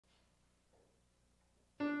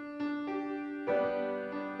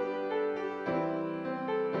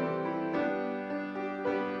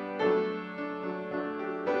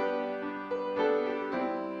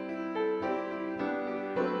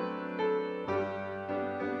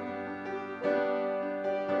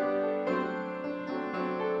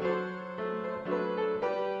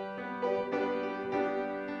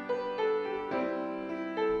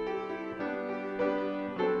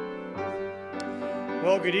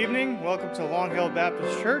Well, good evening. Welcome to Long Hill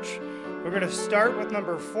Baptist Church. We're going to start with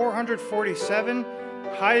number 447,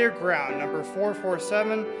 Higher Ground. Number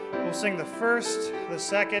 447, we'll sing the first, the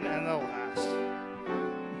second, and the last.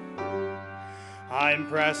 I'm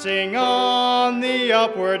pressing on the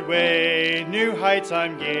upward way, new heights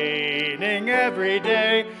I'm gaining every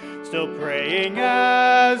day, still praying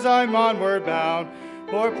as I'm onward bound.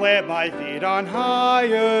 Lord, plant my feet on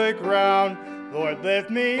higher ground. Lord, lift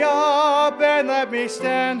me up and let me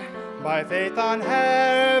stand by faith on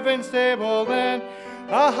heaven's stable land,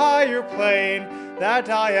 a higher plane that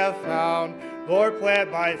I have found. Lord, plant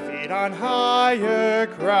my feet on higher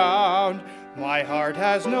ground. My heart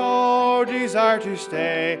has no desire to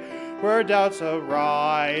stay where doubts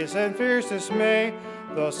arise and fears dismay.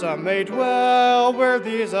 Though some may dwell where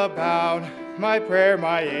these abound, my prayer,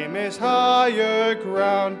 my aim is higher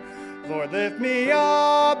ground. Lord, lift me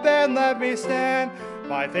up and let me stand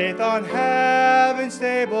by faith on heaven's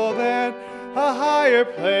stable land, a higher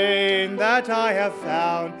plane that I have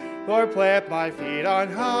found. Lord, plant my feet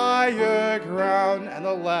on higher ground. And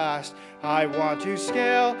the last, I want to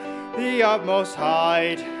scale the utmost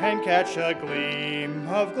height and catch a gleam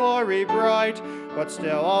of glory bright. But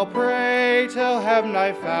still I'll pray till heaven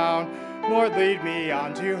I found. Lord, lead me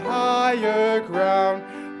on to higher ground.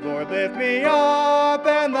 Lord, lift me up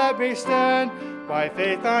and let me stand by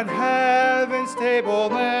faith on heaven's stable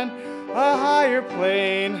land, a higher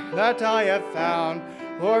plane that I have found.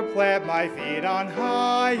 Lord, plant my feet on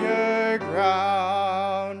higher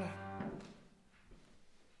ground.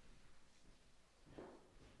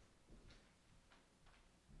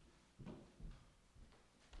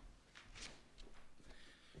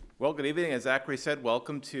 Well, good evening. As Zachary said,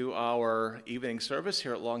 welcome to our evening service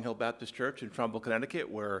here at Long Hill Baptist Church in Trumbull, Connecticut.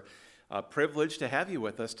 We're privileged to have you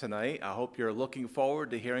with us tonight. I hope you're looking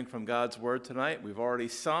forward to hearing from God's Word tonight. We've already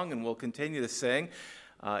sung and we'll continue to sing.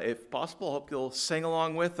 If possible, I hope you'll sing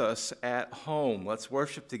along with us at home. Let's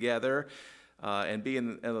worship together and be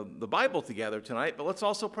in the Bible together tonight, but let's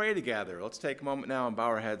also pray together. Let's take a moment now and bow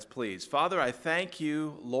our heads, please. Father, I thank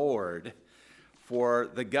you, Lord, for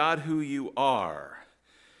the God who you are.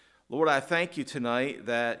 Lord, I thank you tonight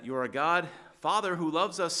that you're a God, Father, who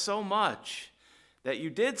loves us so much that you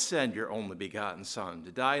did send your only begotten Son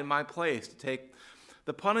to die in my place, to take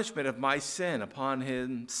the punishment of my sin upon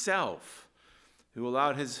himself, who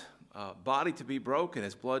allowed his body to be broken,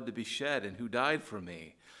 his blood to be shed, and who died for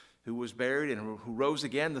me, who was buried and who rose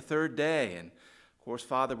again the third day. And of course,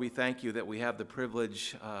 Father, we thank you that we have the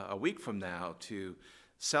privilege a week from now to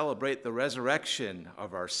celebrate the resurrection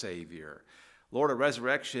of our Savior. Lord, a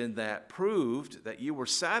resurrection that proved that you were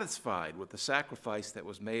satisfied with the sacrifice that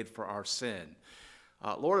was made for our sin.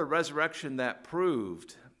 Lord, a resurrection that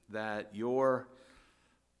proved that your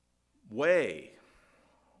way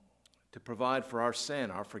to provide for our sin,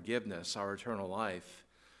 our forgiveness, our eternal life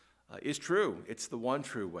is true. It's the one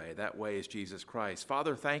true way. That way is Jesus Christ.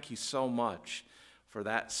 Father, thank you so much for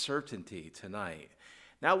that certainty tonight.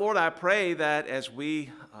 Now, Lord, I pray that as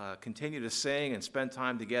we continue to sing and spend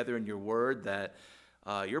time together in your word, that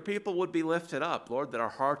your people would be lifted up. Lord, that our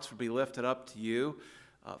hearts would be lifted up to you.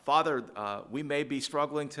 Father, we may be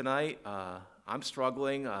struggling tonight. I'm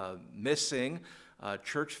struggling, missing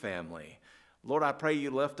church family. Lord, I pray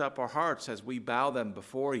you lift up our hearts as we bow them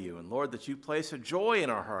before you. And Lord, that you place a joy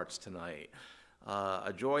in our hearts tonight,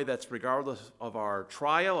 a joy that's regardless of our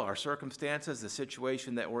trial, our circumstances, the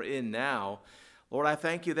situation that we're in now. Lord, I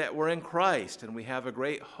thank you that we're in Christ and we have a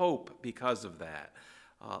great hope because of that.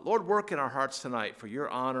 Lord, work in our hearts tonight for your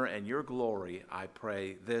honor and your glory. I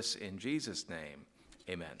pray this in Jesus' name.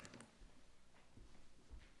 Amen.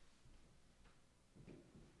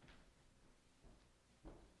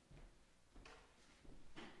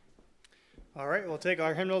 All right, we'll take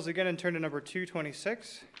our hymnals again and turn to number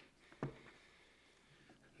 226.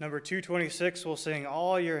 Number 226, we'll sing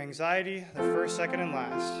All Your Anxiety, the first, second, and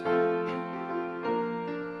last.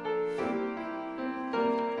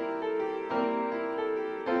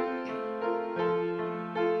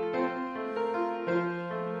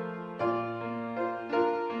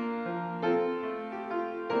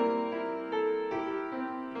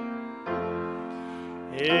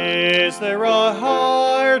 Is there a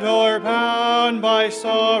heart o'erbound by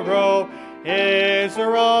sorrow? Is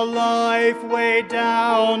there a life weighed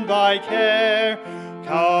down by care?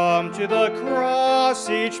 Come to the cross,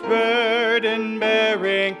 each burden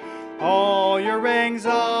bearing, all your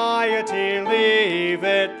anxiety, leave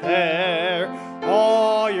it there.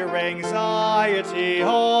 All your anxiety,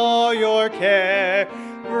 all your care,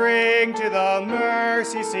 bring to the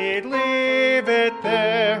mercy seat, leave it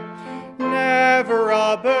there. Never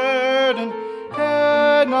a burden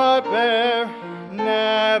cannot bear, never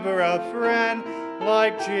never a friend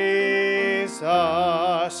like Jesus.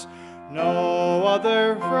 No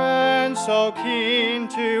other friend so keen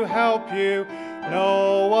to help you,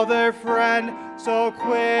 no other friend so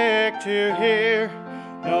quick to hear,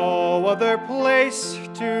 no other place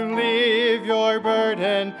to leave your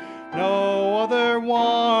burden, no other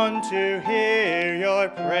one to hear your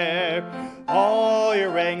prayer. All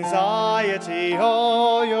your anxiety,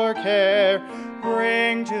 all your care,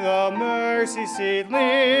 bring to the mercy seat,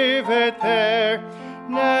 leave it there.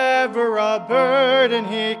 Never a burden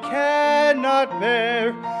he cannot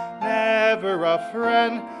bear, never a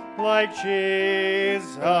friend like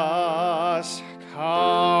Jesus.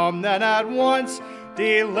 Come then at once,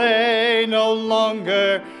 delay no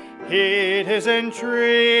longer, heed his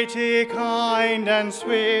entreaty kind and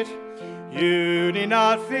sweet. You need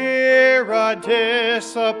not fear a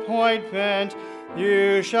disappointment,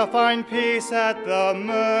 you shall find peace at the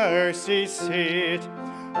mercy seat.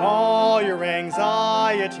 All your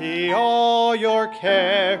anxiety, all your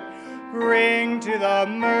care, bring to the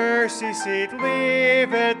mercy seat,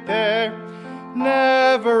 leave it there.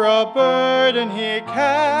 Never a burden he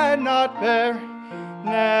cannot bear,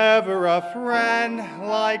 never a friend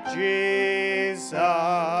like Jesus.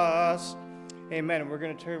 Amen. We're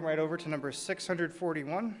going to turn right over to number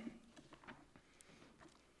 641.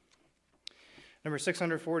 Number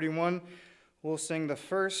 641, we'll sing the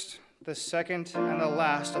first, the second, and the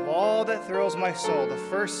last of All That Thrills My Soul, the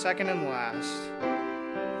first, second, and last.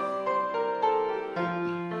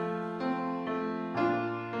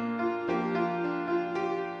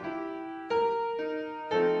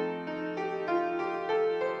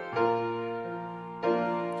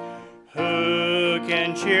 Who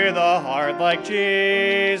can cheer the heart like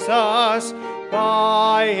Jesus,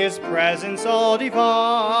 by his presence all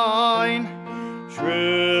divine?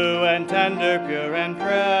 True and tender, pure and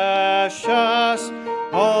precious,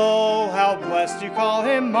 oh, how blessed you call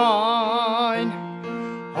him mine.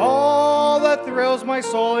 All that thrills my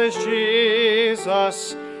soul is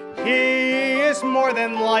Jesus, he is more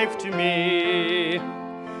than life to me.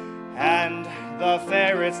 And the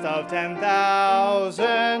fairest of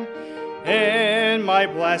 10,000, in my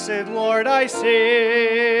blessed Lord I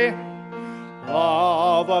see.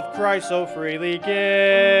 Love of Christ so freely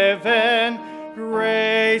given,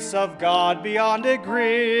 grace of God beyond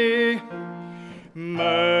degree,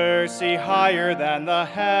 mercy higher than the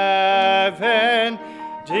heaven,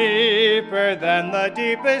 deeper than the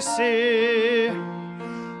deepest sea.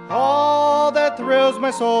 All that thrills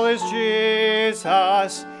my soul is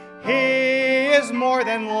Jesus, he is more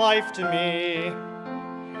than life to me.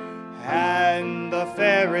 And the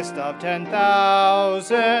fairest of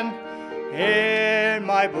 10,000, in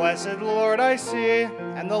my blessed Lord I see.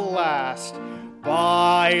 And the last,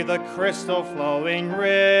 by the crystal flowing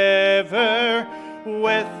river,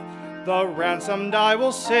 with the ransomed I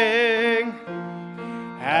will sing,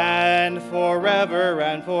 and forever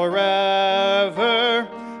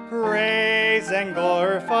praise and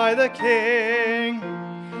glorify the King.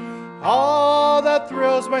 All that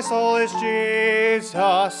thrills my soul is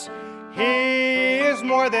Jesus, he is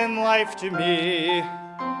more than life to me.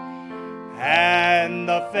 And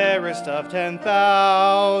the fairest of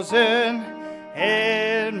 10,000,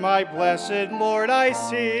 in my blessed Lord I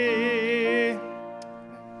see.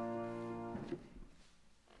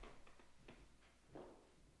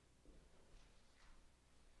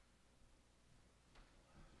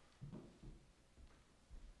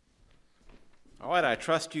 All right, I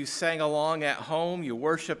trust you sang along at home, you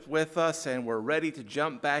worshiped with us, and we're ready to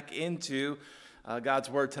jump back into God's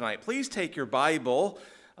Word tonight. Please take your Bible.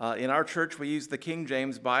 In our church, we use the King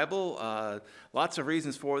James Bible. Lots of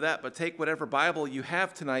reasons for that, but take whatever Bible you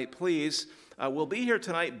have tonight, please. We'll be here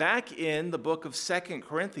tonight back in the book of 2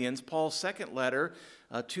 Corinthians, Paul's second letter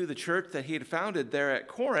to the church that he had founded there at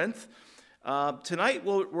Corinth. Tonight,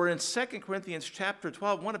 we're in 2 Corinthians chapter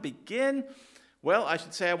 12. I want to begin, well, I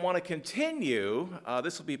should say I want to continue.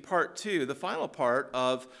 This will be part 2, the final part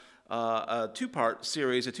of a two-part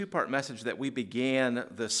series, a two-part message that we began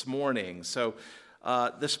this morning. So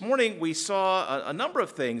this morning we saw a number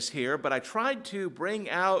of things here, but I tried to bring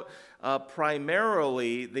out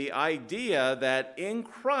primarily the idea that in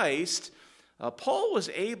Christ, Paul was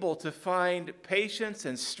able to find patience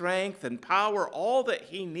and strength and power, all that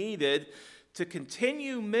he needed to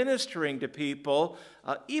continue ministering to people,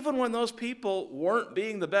 even when those people weren't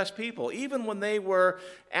being the best people, even when they were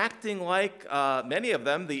acting like, many of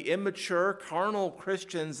them, the immature, carnal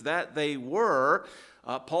Christians that they were.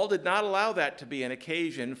 Paul did not allow that to be an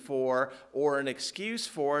occasion for or an excuse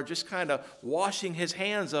for just kind of washing his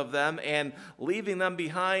hands of them and leaving them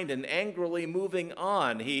behind and angrily moving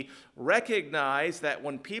on. He recognized that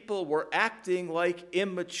when people were acting like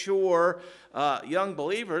immature young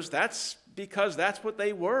believers, that's because that's what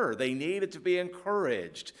they were. They needed to be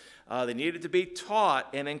encouraged. They needed to be taught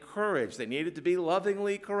and encouraged. They needed to be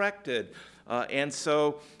lovingly corrected. And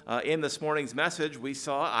so in this morning's message,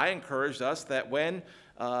 I encouraged us that when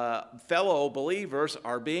fellow believers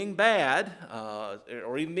are being bad,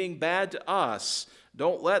 or even being bad to us,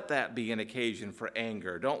 don't let that be an occasion for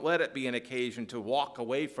anger. Don't let it be an occasion to walk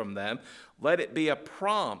away from them. Let it be a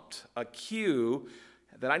prompt, a cue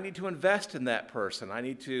that I need to invest in that person. I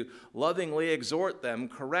need to lovingly exhort them,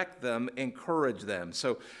 correct them, encourage them.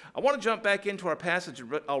 So I want to jump back into our passage.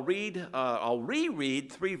 I'll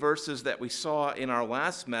reread 3 verses that we saw in our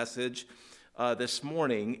last message this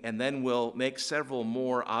morning, and then we'll make several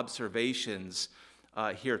more observations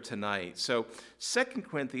here tonight. So 2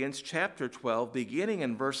 Corinthians chapter 12, beginning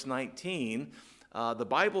in verse 19, the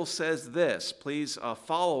Bible says this. Please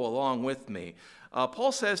follow along with me.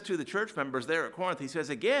 Paul says to the church members there at Corinth, he says,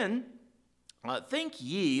 "Again, think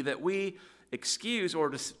ye that we excuse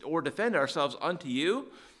or defend ourselves unto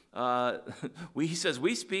you?" He says,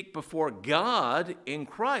 "We speak before God in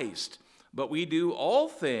Christ, but we do all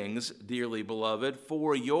things, dearly beloved,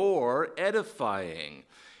 for your edifying."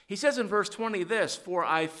 He says in verse 20 this, "For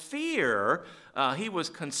I fear," he was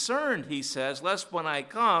concerned, he says, "lest when I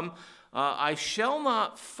come, I shall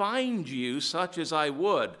not find you such as I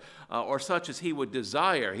would," or such as he would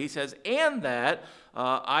desire. He says, "and that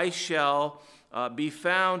I shall be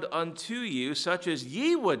found unto you such as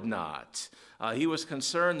ye would not." He was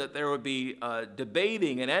concerned that there would be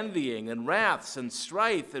debating and envying and wraths and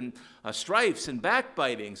strife and strifes and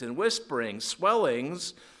backbitings and whisperings,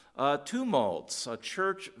 swellings, tumults, a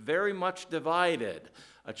church very much divided,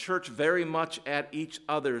 a church very much at each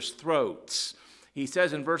other's throats. He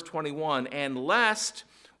says in verse 21, "And lest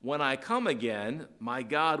when I come again, my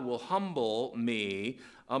God will humble me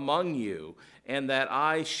among you, and that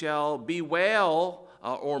I shall bewail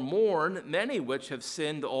or mourn many which have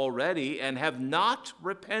sinned already and have not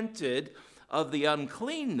repented of the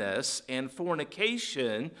uncleanness and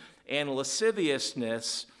fornication and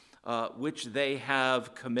lasciviousness which they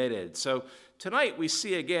have committed." So tonight we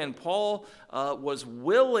see again, Paul was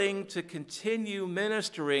willing to continue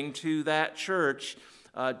ministering to that church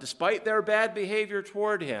despite their bad behavior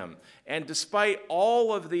toward him, and despite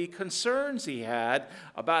all of the concerns he had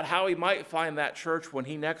about how he might find that church when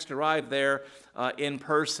he next arrived there in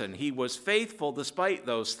person. He was faithful despite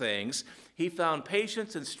those things. He found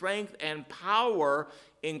patience and strength and power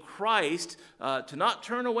in Christ to not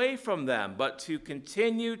turn away from them, but to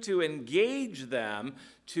continue to engage them,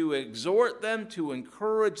 to exhort them, to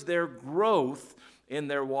encourage their growth in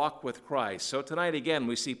their walk with Christ. So tonight again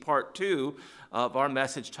we see part 2 of our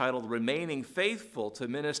message titled "Remaining Faithful to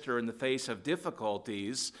Minister in the Face of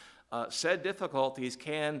Difficulties." Said difficulties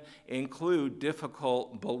can include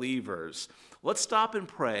difficult believers. Let's stop and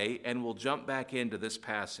pray, and we'll jump back into this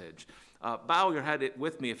passage. Bow your head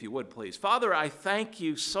with me if you would, please. Father, I thank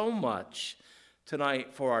you so much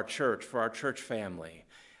tonight for our church family.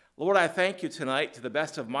 Lord, I thank you tonight, to the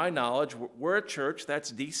best of my knowledge, we're a church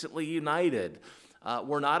that's decently united.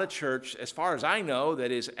 We're not a church, as far as I know,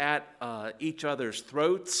 that is at each other's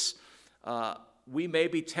throats. We may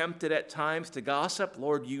be tempted at times to gossip,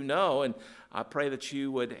 Lord, you know, and I pray that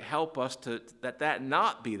you would help us that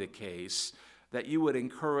not be the case, that you would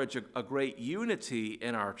encourage a great unity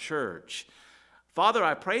in our church. Father,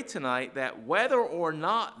 I pray tonight that whether or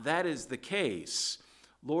not that is the case,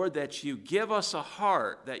 Lord, that you give us a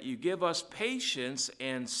heart, that you give us patience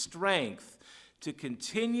and strength to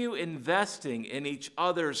continue investing in each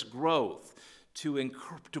other's growth,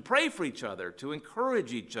 to pray for each other, to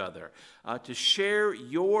encourage each other, to share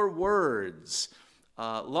your words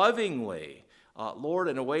lovingly, Lord,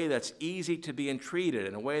 in a way that's easy to be entreated,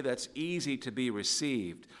 in a way that's easy to be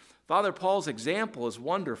received. Father, Paul's example is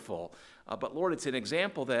wonderful, but Lord, it's an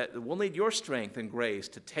example that we'll need your strength and grace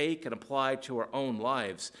to take and apply to our own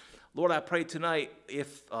lives. Lord, I pray tonight,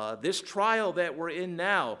 if this trial that we're in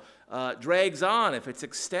now drags on, if it's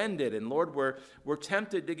extended, and Lord, we're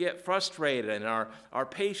tempted to get frustrated and our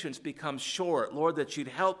patience becomes short, Lord, that you'd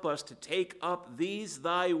help us to take up these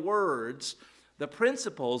thy words, the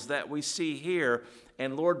principles that we see here,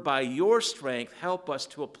 and Lord, by your strength, help us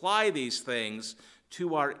to apply these things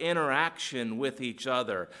to our interaction with each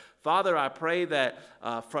other. Father, I pray that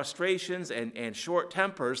frustrations and short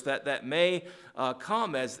tempers that may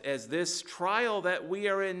come as this trial that we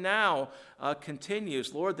are in now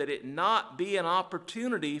continues, Lord, that it not be an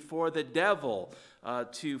opportunity for the devil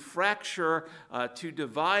to fracture, to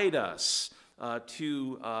divide us,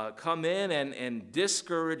 to come in and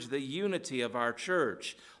discourage the unity of our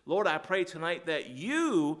church. Lord, I pray tonight that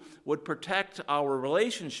you would protect our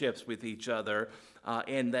relationships with each other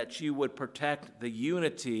and that you would protect the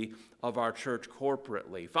unity of our church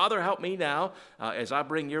corporately. Father, help me now as I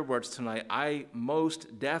bring your words tonight. I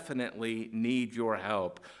most definitely need your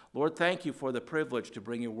help. Lord, thank you for the privilege to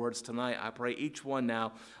bring your words tonight. I pray each one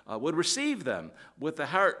now would receive them with the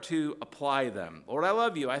heart to apply them. Lord, I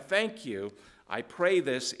love you. I thank you. I pray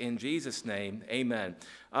this in Jesus' name. Amen.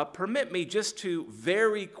 Permit me just to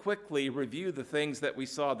very quickly review the things that we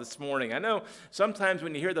saw this morning. I know sometimes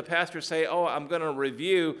when you hear the pastor say, oh, I'm going to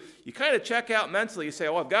review, you kind of check out mentally. You say,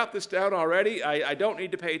 oh, I've got this down already. I don't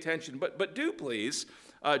need to pay attention. But do please.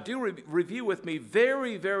 Review with me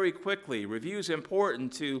very, very quickly. Review is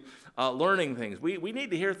important to learning things. We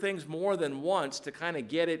need to hear things more than once to kind of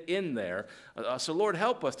get it in there. So Lord,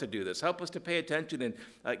 help us to do this. Help us to pay attention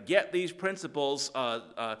and get these principles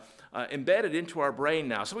embedded into our brain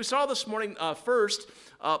now. So we saw this morning first,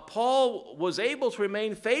 Paul was able to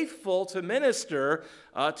remain faithful to minister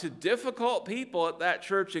to difficult people at that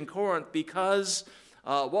church in Corinth because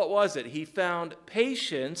what was it? He found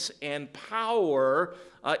patience and power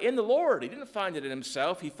in the Lord. He didn't find it in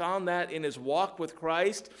himself. He found that in his walk with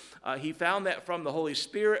Christ. He found that from the Holy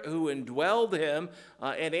Spirit who indwelled him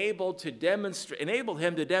and enabled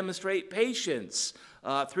him to demonstrate patience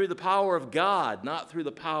through the power of God, not through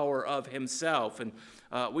the power of himself. And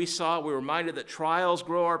we were reminded that trials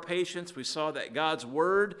grow our patience. We saw that God's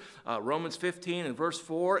word, Romans 15 and verse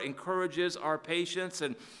 4, encourages our patience.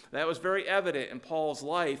 And that was very evident in Paul's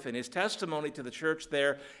life and his testimony to the church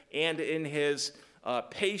there and in his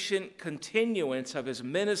patient continuance of his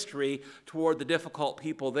ministry toward the difficult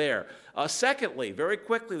people there. Secondly, very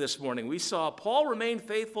quickly this morning, we saw Paul remain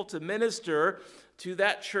faithful to minister to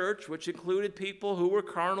that church, which included people who were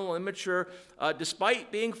carnal, immature,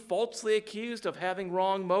 despite being falsely accused of having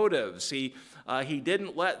wrong motives. He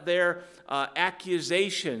didn't let their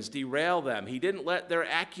accusations derail them. He didn't let their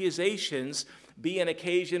accusations be an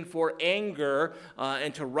occasion for anger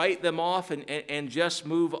and to write them off and just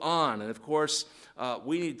move on. And of course,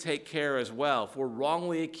 we need to take care as well. If we're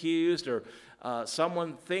wrongly accused or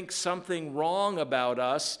someone thinks something wrong about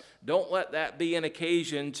us, don't let that be an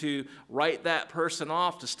occasion to write that person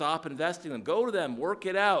off, to stop investing in them. Go to them, work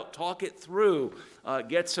it out, talk it through,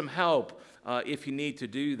 get some help if you need to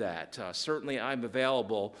do that. Certainly I'm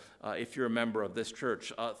available if you're a member of this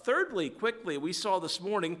church. Thirdly, quickly, we saw this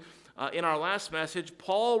morning in our last message,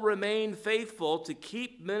 Paul remained faithful to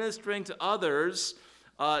keep ministering to others,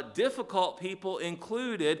 difficult people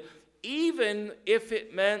included, even if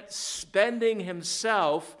it meant spending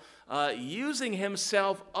himself, using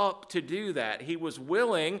himself up to do that. He was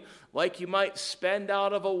willing, like you might spend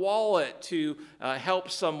out of a wallet to help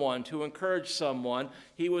someone, to encourage someone.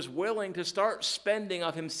 He was willing to start spending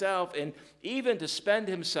of himself and even to spend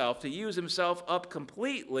himself, to use himself up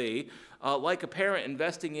completely, like a parent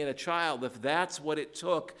investing in a child, if that's what it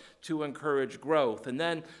took to encourage growth. And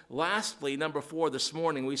then lastly, number 4 this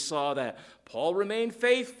morning, we saw that Paul remained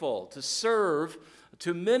faithful to serve,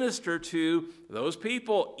 to minister to those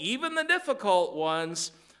people, even the difficult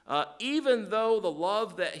ones, even though the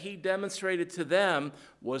love that he demonstrated to them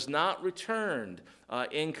was not returned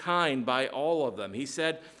in kind by all of them. He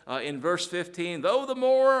said in verse 15, though the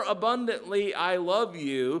more abundantly I love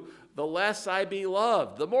you, the less I be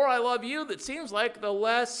loved. The more I love you, that seems like the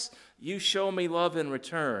less you show me love in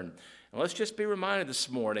return. And let's just be reminded this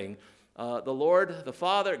morning, the Lord, the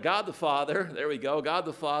Father, God the Father, there we go, God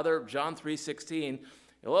the Father, John 3:16,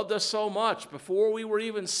 he loved us so much before we were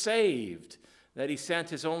even saved that he sent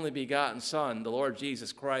his only begotten Son, the Lord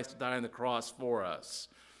Jesus Christ, to die on the cross for us.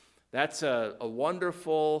 That's a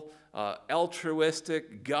wonderful,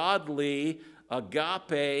 altruistic, godly,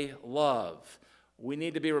 agape love. We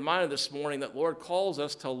need to be reminded this morning that Lord calls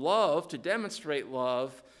us to love, to demonstrate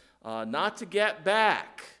love, not to get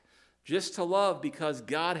back, just to love because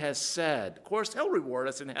God has said. Of course, he'll reward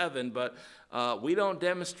us in heaven, but we don't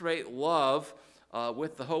demonstrate love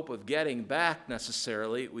with the hope of getting back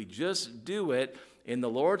necessarily. We just do it in the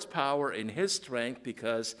Lord's power, in his strength,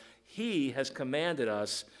 because he has commanded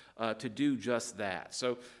us to do just that.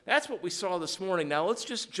 So that's what we saw this morning. Now let's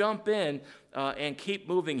just jump in and keep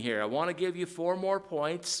moving here. I want to give you 4 more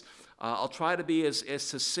points. I'll try to be as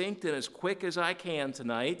succinct and as quick as I can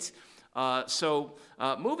tonight. So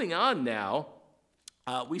moving on now,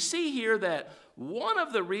 we see here that one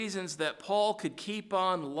of the reasons that Paul could keep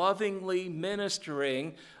on lovingly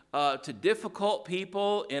ministering to difficult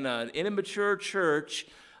people in an immature church,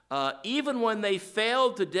 even when they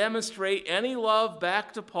failed to demonstrate any love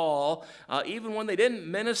back to Paul, even when they didn't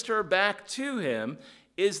minister back to him,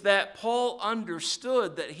 is that Paul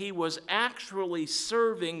understood that he was actually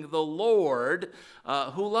serving the Lord,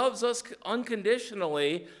 who loves us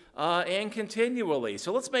unconditionally and continually.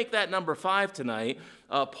 So let's make that number 5 tonight.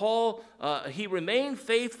 Paul, he remained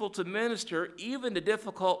faithful to minister even to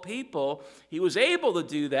difficult people. He was able to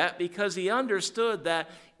do that because he understood that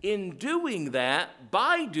in doing that,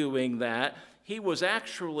 by doing that, he was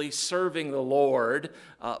actually serving the Lord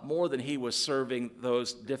more than he was serving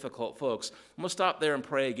those difficult folks. I'm going to stop there and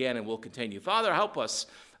pray again, and we'll continue. Father, help us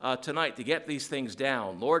tonight to get these things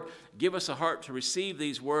down. Lord, give us a heart to receive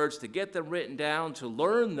these words, to get them written down, to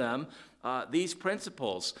learn them, these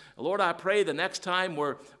principles. Lord, I pray the next time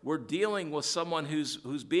we're dealing with someone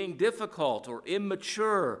who's being difficult or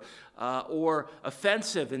immature or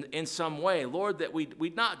offensive in some way, Lord, that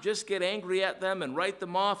we'd not just get angry at them and write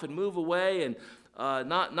them off and move away and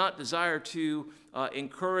not desire to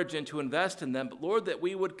encourage and to invest in them, but Lord, that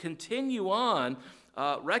we would continue on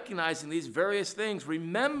recognizing these various things,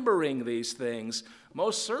 remembering these things,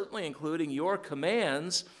 most certainly including your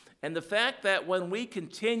commands, and the fact that when we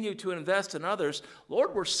continue to invest in others,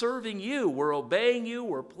 Lord, we're serving you, we're obeying you,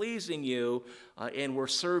 we're pleasing you, and we're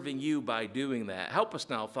serving you by doing that. Help us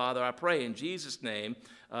now, Father, I pray in Jesus' name,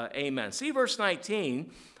 amen. See verse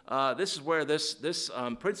 19. This is where this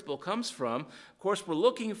principle comes from. Of course,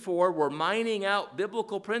 we're mining out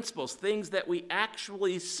biblical principles, things that we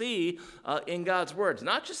actually see in God's words.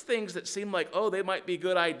 Not just things that seem like, oh, they might be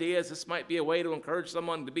good ideas. This might be a way to encourage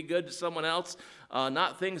someone to be good to someone else.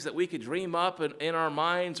 Not things that we could dream up in our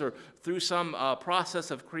minds or through some process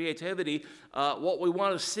of creativity. What we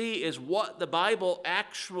want to see is what the Bible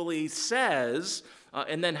actually says,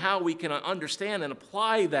 and then how we can understand and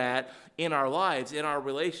apply that in our lives, in our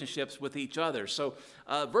relationships with each other. So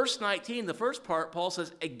verse 19, the first part, Paul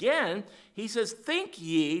says, again, he says, think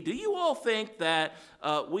ye, do you all think that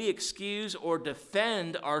we excuse or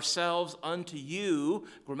defend ourselves unto you?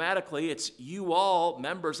 Grammatically, it's you all,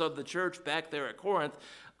 members of the church back there at Corinth.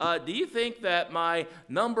 Do you think that my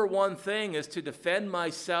number one thing is to defend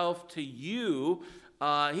myself to you?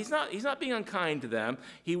 He's not being unkind to them.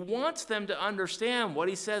 He wants them to understand what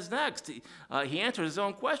he says next. He answers his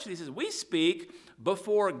own question. He says, we speak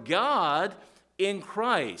before God in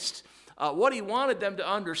Christ. What he wanted them to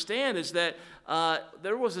understand is that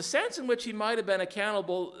there was a sense in which he might have been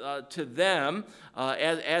accountable to them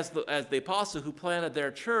as the apostle who planted their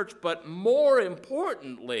church, but more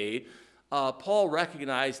importantly, Paul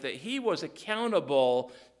recognized that he was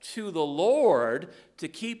accountable to the Lord to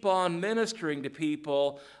keep on ministering to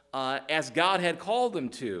people as God had called them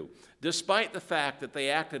to, despite the fact that they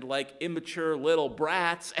acted like immature little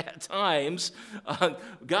brats at times.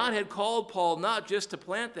 God had called Paul not just to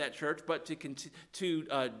plant that church, but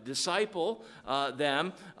to disciple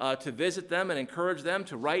them, to visit them and encourage them,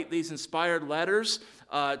 to write these inspired letters,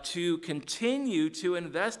 to continue to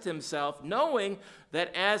invest himself, knowing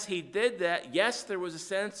that as he did that, yes, there was a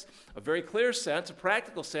sense, a very clear sense, a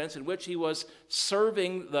practical sense in which he was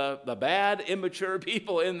serving the bad, immature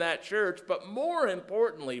people in that church, but more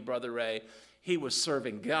importantly, Brother Ray, he was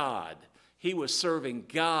serving God. He was serving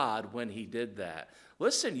God when he did that.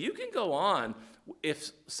 Listen, you can go on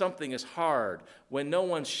if something is hard, when no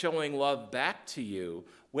one's showing love back to you,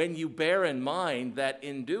 when you bear in mind that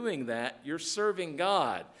in doing that, you're serving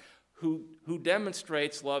God, who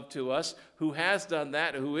demonstrates love to us, who has done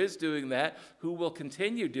that, who is doing that, who will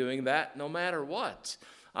continue doing that no matter what.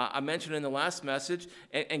 I mentioned in the last message,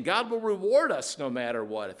 and God will reward us no matter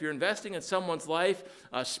what. If you're investing in someone's life,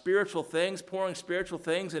 spiritual things, pouring spiritual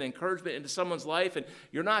things and encouragement into someone's life, and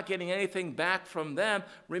you're not getting anything back from them,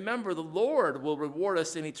 remember the Lord will reward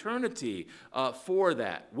us in eternity for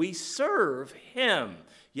that. We serve him.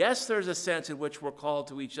 Yes, there's a sense in which we're called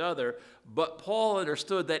to each other, but Paul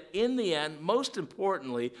understood that in the end, most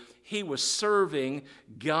importantly, he was serving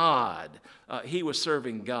God. He was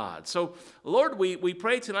serving God. So, Lord, we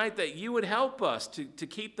pray tonight that you would help us to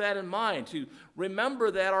keep that in mind, to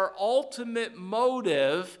remember that our ultimate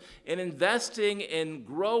motive in investing in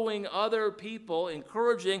growing other people,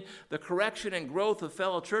 encouraging the correction and growth of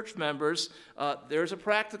fellow church members, there's a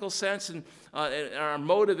practical sense, and our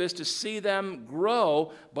motive is to see them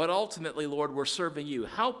grow, but ultimately, Lord, we're serving you.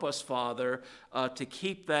 Help us, Father, to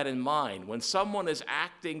keep that in mind. When someone is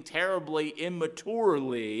acting terribly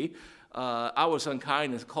immaturely, I was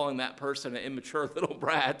unkind in calling that person an immature little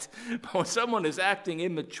brat. But when someone is acting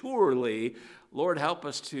immaturely, Lord, help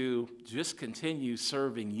us to just continue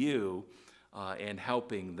serving you and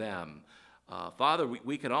helping them. Father,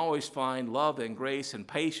 we can always find love and grace and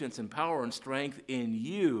patience and power and strength in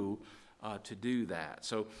you to do that.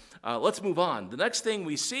 So let's move on. The next thing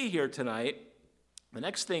we see here tonight,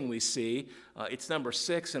 it's number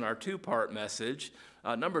 6 in our two-part message.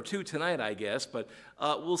 Number 2 tonight, I guess, but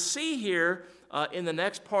we'll see here in the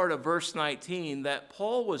next part of verse 19 that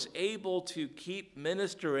Paul was able to keep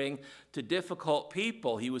ministering to difficult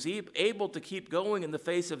people. He was able to keep going in the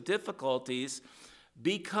face of difficulties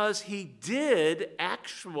because he did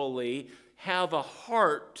actually have a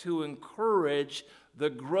heart to encourage the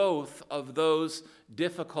growth of those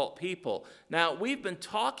difficult people. Now, we've been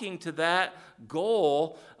talking to that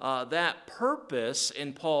goal, that purpose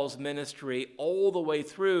in Paul's ministry all the way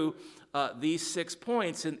through these 6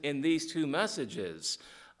 points in these 2 messages.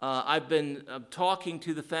 I've been talking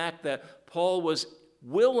to the fact that Paul was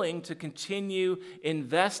willing to continue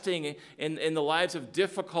investing in the lives of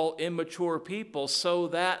difficult, immature people so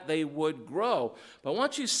that they would grow. But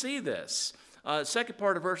once you see this, second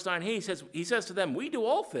part of verse 9, he says to them, we do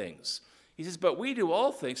all things. He says, but we do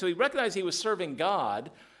all things. So he recognized he was serving God,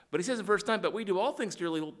 but he says in verse 9, but we do all things,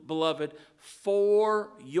 dearly beloved, for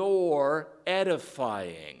your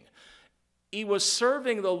edifying. He was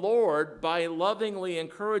serving the Lord by lovingly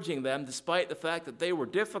encouraging them despite the fact that they were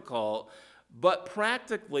difficult, but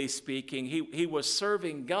practically speaking, he was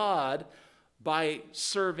serving God by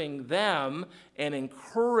serving them and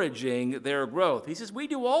encouraging their growth. He says, we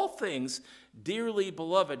do all things, dearly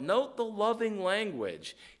beloved. Note the loving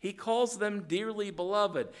language. He calls them dearly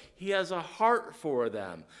beloved. He has a heart for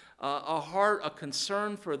them, a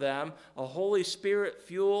concern for them, a Holy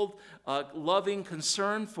Spirit-fueled, loving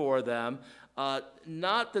concern for them.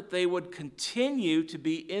 Not that they would continue to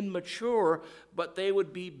be immature, but they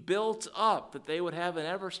would be built up, that they would have an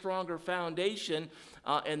ever stronger foundation,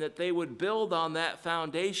 and that they would build on that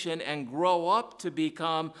foundation and grow up to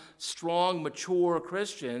become strong, mature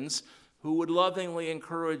Christians who would lovingly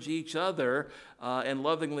encourage each other and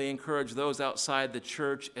lovingly encourage those outside the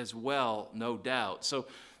church as well, no doubt. So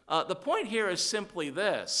the point here is simply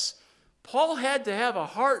this. Paul had to have a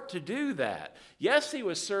heart to do that. Yes, he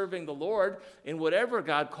was serving the Lord in whatever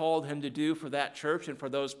God called him to do for that church and for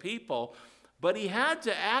those people, but he had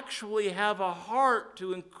to actually have a heart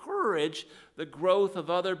to encourage the growth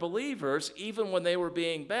of other believers, even when they were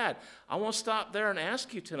being bad. I want to stop there and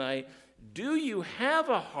ask you tonight, do you have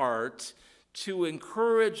a heart to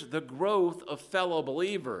encourage the growth of fellow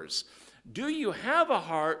believers? Do you have a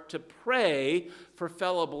heart to pray for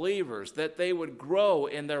fellow believers, that they would grow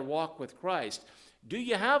in their walk with Christ? Do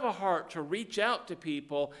you have a heart to reach out to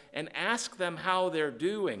people and ask them how they're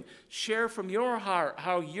doing? Share from your heart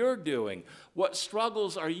how you're doing. What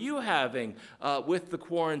struggles are you having with the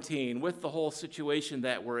quarantine, with the whole situation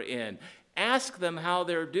that we're in? Ask them how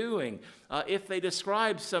they're doing. If they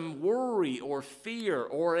describe some worry or fear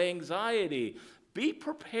or anxiety, be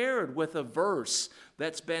prepared with a verse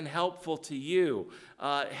that's been helpful to you.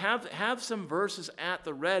 Have some verses at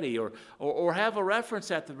the ready, or have a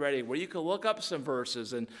reference at the ready where you can look up some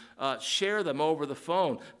verses and share them over the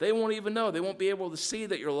phone. They won't even know. They won't be able to see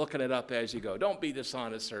that you're looking it up as you go. Don't be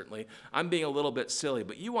dishonest, certainly. I'm being a little bit silly,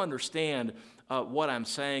 but you understand what I'm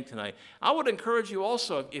saying tonight. I would encourage you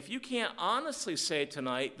also, if you can't honestly say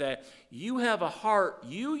tonight that you have a heart,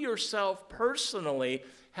 you yourself personally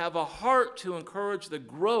have a heart to encourage the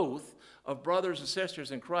growth of brothers and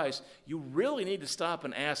sisters in Christ, you really need to stop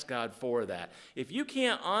and ask God for that. If you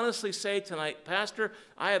can't honestly say tonight, Pastor,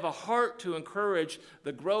 I have a heart to encourage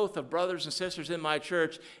the growth of brothers and sisters in my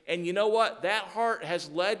church, and you know what? That heart has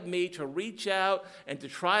led me to reach out and to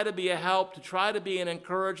try to be a help, to try to be an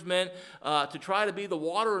encouragement, to try to be the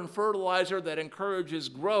water and fertilizer that encourages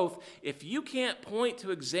growth. If you can't point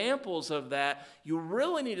to examples of that, you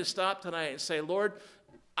really need to stop tonight and say, Lord,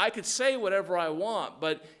 I could say whatever I want,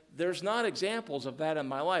 but there's not examples of that in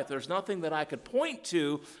my life. There's nothing that I could point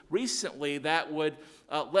to recently that would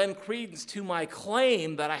lend credence to my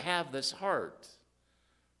claim that I have this heart.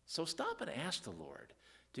 So stop and ask the Lord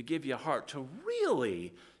to give you a heart, to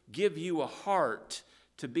really give you a heart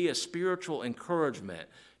to be a spiritual encouragement,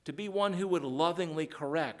 to be one who would lovingly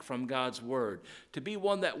correct from God's word, to be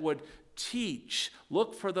one that would teach.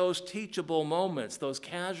 Look for those teachable moments, those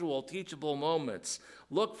casual teachable moments.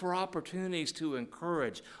 Look for opportunities to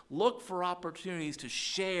encourage. Look for opportunities to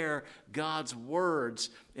share God's words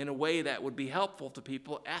in a way that would be helpful to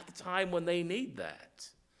people at the time when they need that.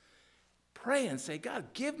 Pray and say,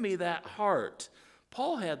 God, give me that heart.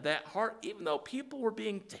 Paul had that heart, even though people were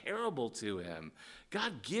being terrible to him.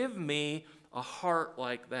 God, give me a heart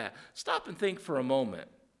like that. Stop and think for a moment.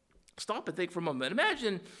 Stop and think for a moment.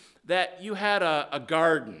 Imagine that you had a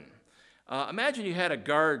garden. Imagine you had a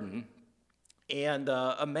garden, and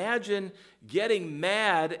imagine getting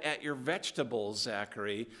mad at your vegetables,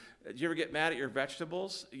 Zachary. Did you ever get mad at your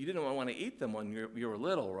vegetables? You didn't want to eat them when you were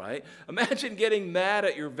little, right? Imagine getting mad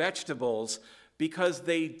at your vegetables because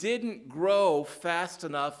they didn't grow fast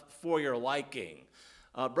enough for your liking.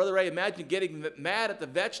 Brother Ray, imagine getting mad at the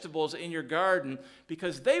vegetables in your garden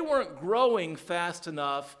because they weren't growing fast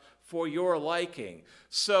enough for your liking.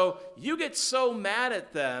 So you get so mad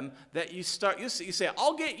at them that you say,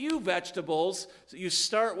 I'll get you vegetables. So you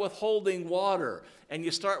start withholding water, and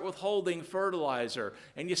you start withholding fertilizer,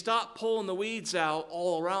 and you stop pulling the weeds out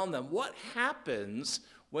all around them. What happens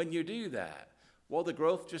when you do that? Well, the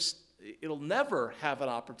growth it'll never have an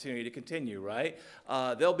opportunity to continue, right?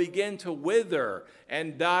 They'll begin to wither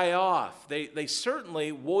and die off. They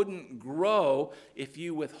certainly wouldn't grow if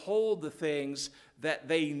you withhold the things that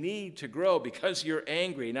they need to grow because you're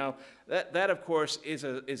angry. Now, that of course, is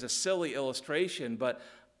a silly illustration, but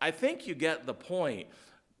I think you get the point.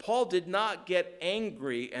 Paul did not get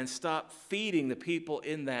angry and stop feeding the people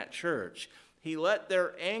in that church. He let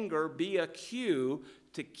their anger be a cue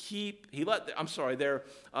to keep,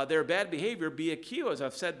 their bad behavior be a cue, as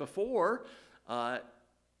I've said before, to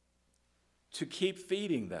keep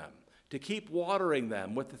feeding them, to keep watering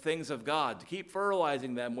them with the things of God, to keep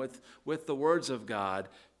fertilizing them with the words of God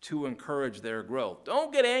to encourage their growth.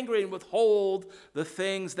 Don't get angry and withhold the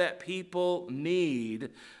things that people need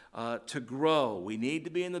to grow. We need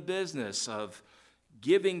to be in the business of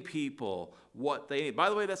giving people what they need. By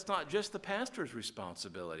the way, that's not just the pastor's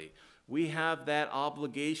responsibility. We have that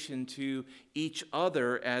obligation to each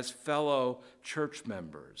other as fellow church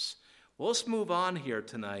members. Well, let's move on here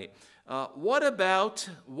tonight. What about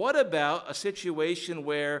a situation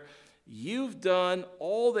where you've done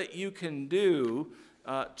all that you can do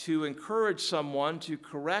to encourage someone, to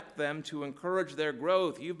correct them, to encourage their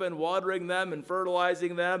growth? You've been watering them and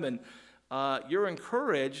fertilizing them, and you're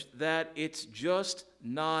encouraged that it's just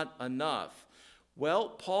not enough. Well,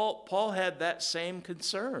 Paul had that same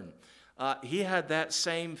concern. He had that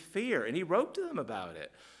same fear, and he wrote to them about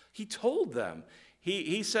it. He told them.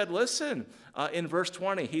 He said, listen, in verse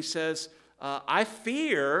 20, he says, I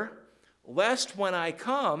fear lest when I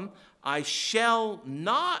come, I shall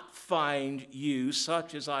not find you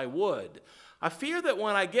such as I would. I fear that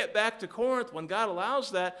when I get back to Corinth, when God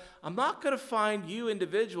allows that, I'm not going to find you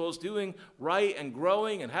individuals doing right and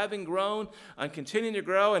growing and having grown and continuing to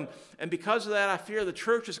grow. And because of that, I fear the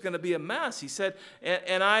church is going to be a mess. He said,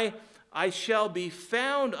 and I shall be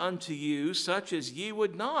found unto you such as ye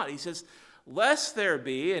would not. He says, lest there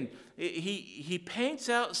be, and he paints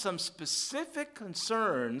out some specific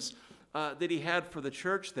concerns that he had for the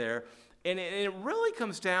church there, and it really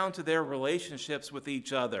comes down to their relationships with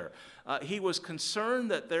each other. He was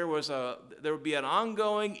concerned that there would be an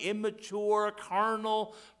ongoing, immature,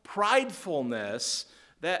 carnal pridefulness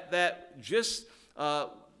that just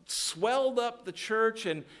swelled up the church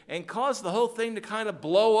and caused the whole thing to kind of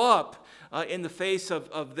blow up in the face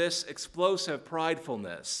of this explosive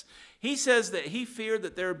pridefulness. He says that he feared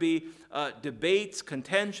that there would be debates,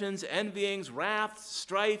 contentions, envyings, wraths,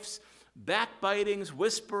 strifes, backbitings,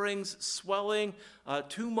 whisperings, swelling,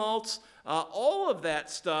 tumults, all of that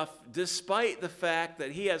stuff, despite the fact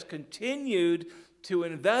that he has continued to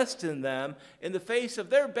invest in them in the face of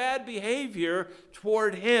their bad behavior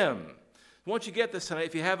toward him. Once you get this tonight,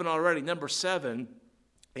 if you haven't already, number 7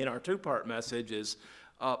 in our two-part message is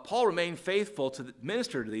Paul remained faithful to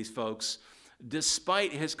minister to these folks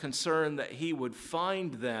despite his concern that he would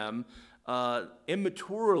find them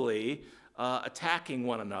immaturely attacking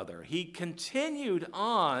one another. He continued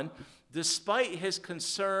on despite his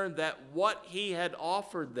concern that what he had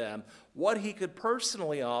offered them, what he could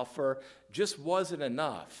personally offer, just wasn't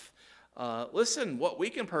enough. Listen, what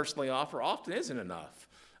we can personally offer often isn't enough.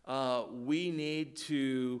 We need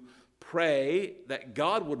to pray that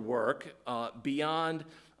God would work beyond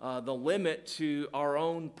the limit to our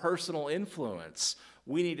own personal influence.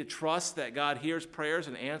 We need to trust that God hears prayers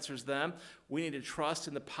and answers them. We need to trust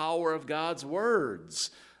in the power of God's words.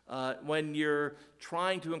 When you're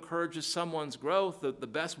trying to encourage someone's growth, the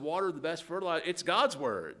best water, the best fertilizer, it's God's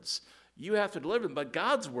words. You have to deliver them, but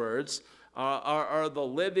God's words are the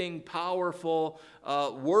living, powerful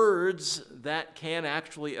words that can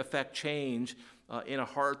actually affect change in a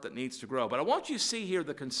heart that needs to grow. But I want you to see here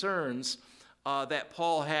the concerns that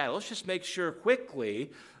Paul had. Let's just make sure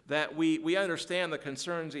quickly that we understand the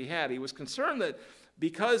concerns he had. He was concerned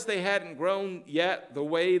because they hadn't grown yet the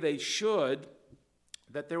way they should,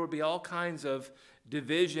 that there would be all kinds of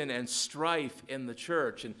division and strife in the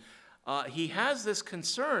church. And he has this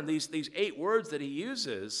concern, these 8 words that he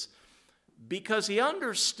uses, because he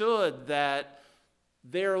understood that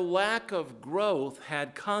their lack of growth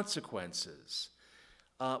had consequences.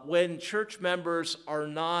 When church members are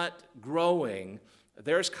not growing,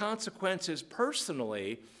 there's consequences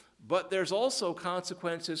personally, but there's also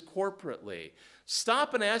consequences corporately.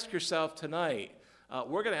 Stop and ask yourself tonight.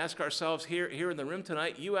 We're going to ask ourselves here in the room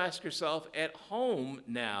tonight. You ask yourself at home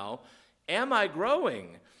now, am I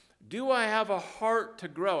growing? Do I have a heart to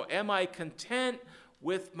grow? Am I content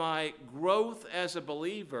with my growth as a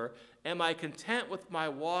believer? Am I content with my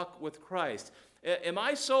walk with Christ? Am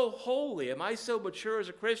I so holy, am I so mature as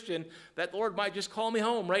a Christian that the Lord might just call me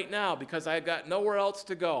home right now because I've got nowhere else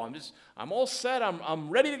to go? I'm all set, I'm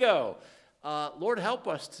ready to go. Lord, help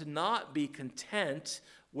us to not be content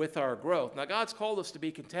with our growth. Now, God's called us to be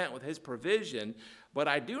content with his provision, but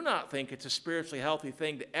I do not think it's a spiritually healthy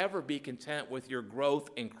thing to ever be content with your growth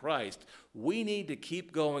in Christ. We need to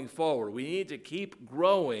keep going forward. We need to keep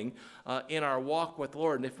growing in our walk with the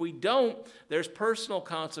Lord. And if we don't, there's personal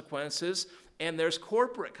consequences and there's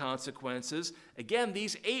corporate consequences. Again,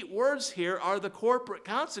 these 8 words here are the corporate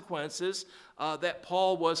consequences that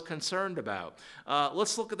Paul was concerned about.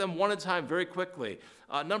 Let's look at them one at a time very quickly.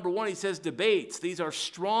 Number 1, he says debates. These are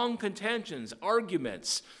strong contentions,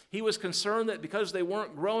 arguments. He was concerned that because they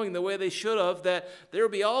weren't growing the way they should have, that there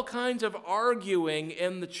would be all kinds of arguing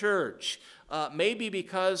in the church. Maybe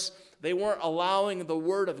because they weren't allowing the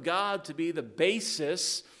Word of God to be the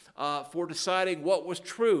basis for deciding what was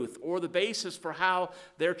truth, or the basis for how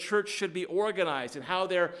their church should be organized and how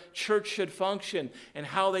their church should function and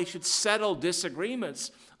how they should settle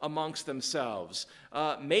disagreements amongst themselves.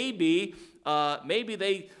 Maybe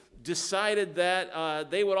they decided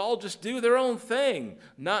that they would all just do their own thing,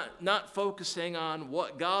 not focusing on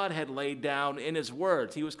what God had laid down in his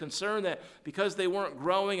words. He was concerned that because they weren't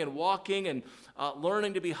growing and walking and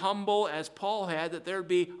learning to be humble as Paul had, that there'd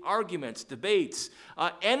be arguments, debates,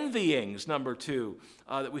 envyings, number 2,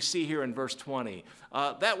 that we see here in verse 20.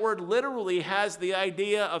 That word literally has the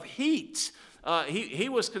idea of heat. He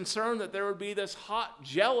was concerned that there would be this hot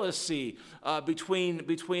jealousy between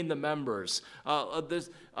the members, this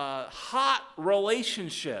hot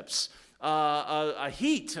relationships,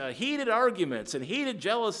 heated arguments and heated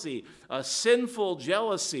jealousy, sinful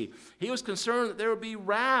jealousy. He was concerned that there would be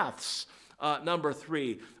wraths. Number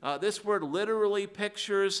 3, this word literally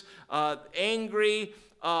pictures angry,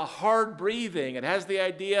 hard breathing. It has the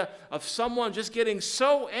idea of someone just getting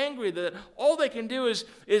so angry that all they can do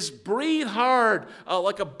is breathe hard,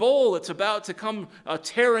 like a bull that's about to come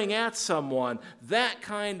tearing at someone. That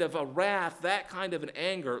kind of a wrath, that kind of an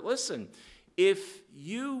anger. Listen, if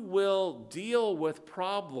you will deal with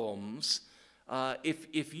problems,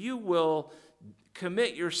 if you will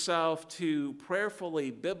commit yourself to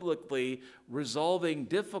prayerfully, biblically resolving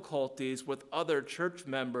difficulties with other church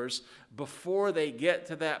members before they get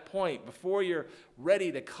to that point, before you're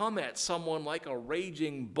ready to come at someone like a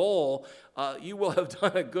raging bull, you will have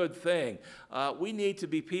done a good thing. We need to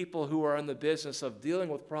be people who are in the business of dealing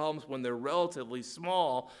with problems when they're relatively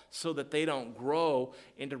small so that they don't grow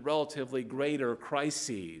into relatively greater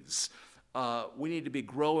crises. We need to be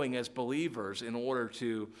growing as believers in order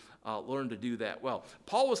to learn to do that well.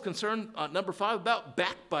 Paul was concerned, number 5, about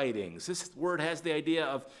backbitings. This word has the idea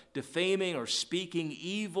of defaming or speaking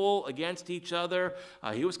evil against each other.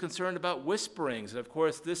 He was concerned about whisperings. And of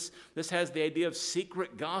course, this has the idea of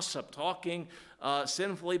secret gossip, talking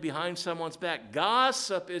sinfully behind someone's back.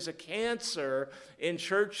 Gossip is a cancer in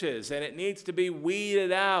churches, and it needs to be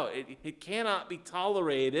weeded out. It cannot be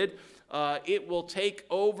tolerated. It will take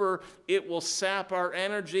over. It will sap our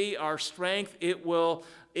energy, our strength. It will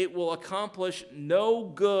accomplish no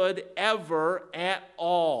good ever at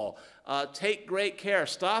all. Take great care.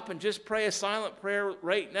 Stop and just pray a silent prayer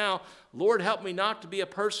right now. Lord, help me not to be a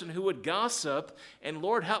person who would gossip, and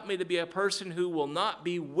Lord, help me to be a person who will not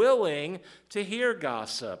be willing to hear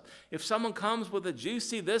gossip. If someone comes with a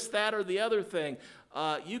juicy this, that, or the other thing,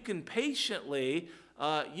 you can patiently,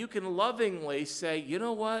 you can lovingly say, you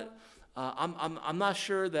know what? I'm not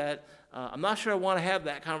sure that I'm not sure I want to have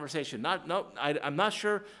that conversation. I'm not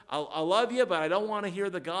sure. I love you, but I don't want to hear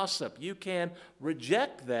the gossip. You can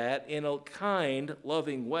reject that in a kind,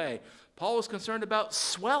 loving way. Paul was concerned about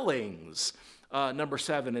swellings, number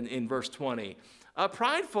 7 in verse 20.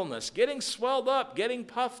 Pridefulness, getting swelled up, getting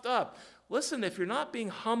puffed up. Listen, if you're not being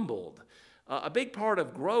humbled, a big part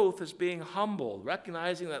of growth is being humbled,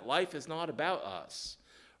 recognizing that life is not about us.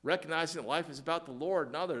 Recognizing that life is about the Lord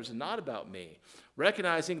and others and not about me.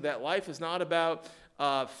 Recognizing that life is not about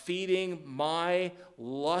feeding my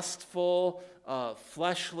lustful,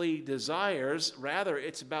 fleshly desires. Rather,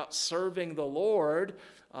 it's about serving the Lord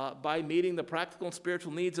by meeting the practical and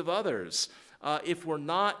spiritual needs of others. If we're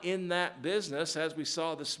not in that business, as we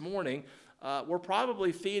saw this morning, we're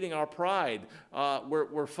probably feeding our pride.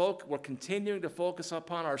 We're continuing to focus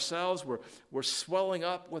upon ourselves. We're swelling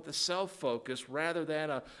up with a self-focus rather than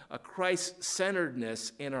a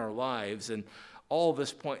Christ-centeredness in our lives. And all of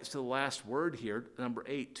this points to the last word here, number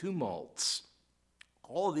 8, tumults.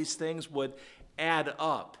 All of these things would add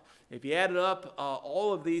up. If you added up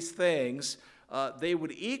all of these things, they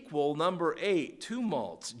would equal number 8,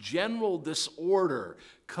 tumults, general disorder,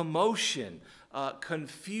 commotion,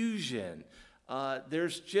 confusion.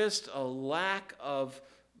 There's just a lack of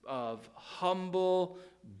humble,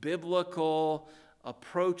 biblical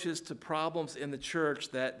approaches to problems in the church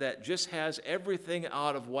that just has everything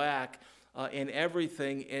out of whack and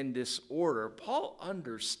everything in disorder. Paul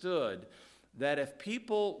understood that if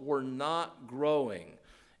people were not growing,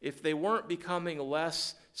 if they weren't becoming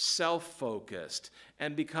less self-focused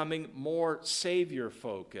and becoming more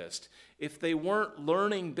Savior-focused, if they weren't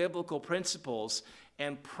learning biblical principles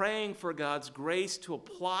and praying for God's grace to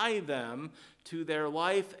apply them to their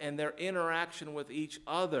life and their interaction with each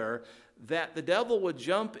other, that the devil would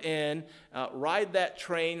jump in, ride that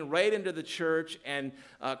train right into the church and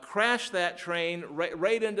crash that train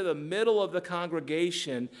right into the middle of the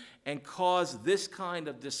congregation and cause this kind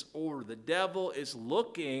of disorder. The devil is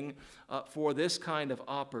looking for this kind of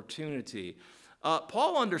opportunity.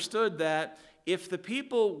 Paul understood that if the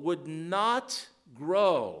people would not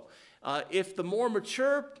grow, if the more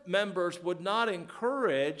mature members would not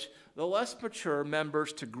encourage the less mature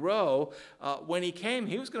members to grow, when he came,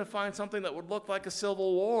 he was going to find something that would look like a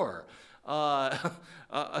civil war.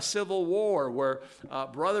 A civil war where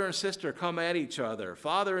brother and sister come at each other,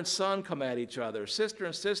 father and son come at each other, sister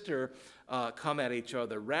and sister come at each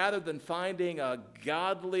other, rather than finding a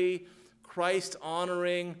godly,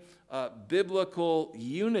 Christ-honoring, biblical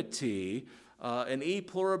unity, an e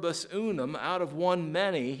pluribus unum, out of one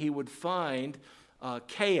many, he would find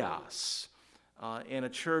chaos in a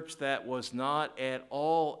church that was not at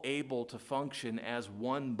all able to function as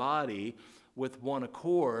one body with one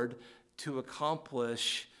accord to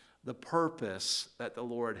accomplish the purpose that the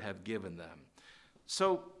Lord have given them.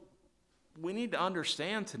 So we need to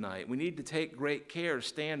understand tonight, we need to take great care to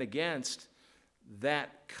stand against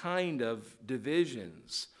that kind of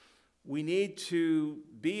divisions. We need to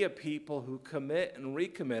be a people who commit and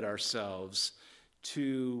recommit ourselves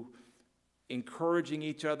to encouraging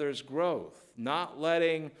each other's growth, not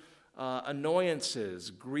letting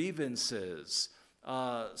annoyances, grievances,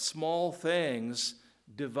 small things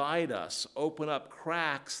divide us, open up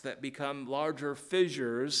cracks that become larger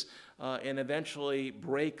fissures and eventually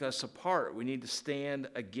break us apart. We need to stand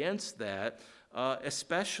against that,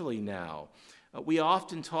 especially now. We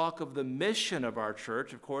often talk of the mission of our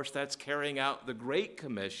church. Of course, that's carrying out the Great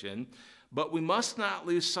Commission, but we must not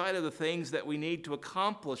lose sight of the things that we need to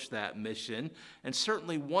accomplish that mission. And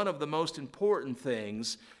certainly one of the most important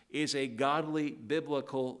things is a godly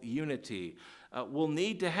biblical unity. We'll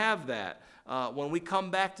need to have that. When we come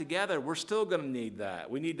back together, we're still going to need that.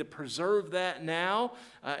 We need to preserve that now,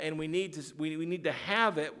 and we need to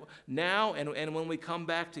have it now. And when we come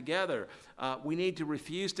back together, we need to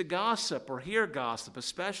refuse to gossip or hear gossip,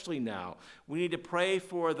 especially now. We need to pray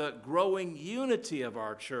for the growing unity of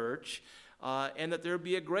our church, and that there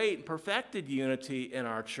be a great and perfected unity in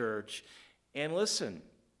our church. And listen,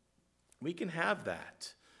 we can have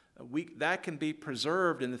that. That can be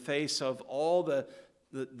preserved in the face of all the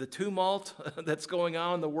tumult that's going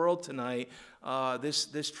on in the world tonight,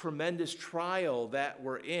 this tremendous trial that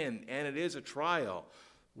we're in, and it is a trial.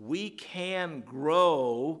 We can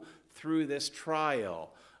grow through this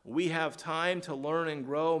trial. We have time to learn and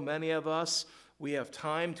grow, many of us. We have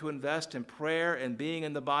time to invest in prayer and being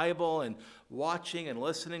in the Bible and watching and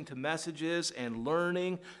listening to messages and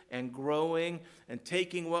learning and growing and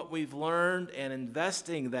taking what we've learned and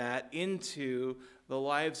investing that into the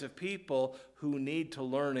lives of people who need to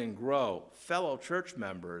learn and grow, fellow church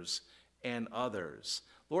members and others.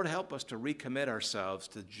 Lord, help us to recommit ourselves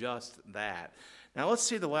to just that. Now let's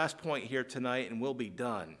see the last point here tonight and we'll be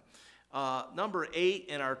done. Number 8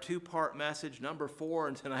 in our two-part message, number 4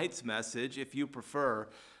 in tonight's message, if you prefer.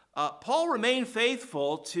 Paul remained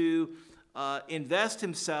faithful to invest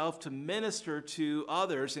himself to minister to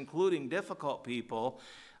others, including difficult people,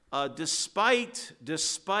 despite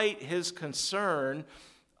his concern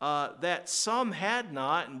that some had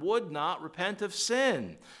not and would not repent of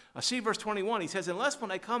sin. See verse 21. He says, unless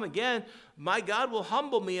when I come again, my God will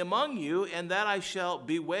humble me among you, and that I shall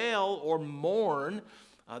bewail or mourn.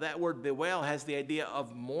 That word bewail has the idea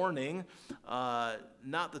of mourning,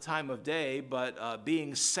 not the time of day, but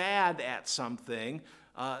being sad at something.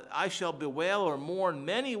 I shall bewail or mourn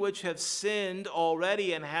many which have sinned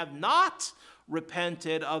already and have not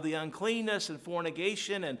repented of the uncleanness and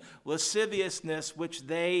fornication and lasciviousness which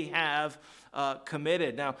they have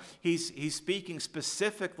committed. Now, he's speaking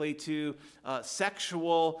specifically to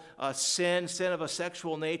sexual sin of a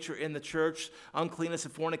sexual nature in the church, uncleanness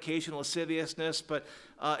and fornication, lasciviousness, but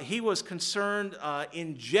he was concerned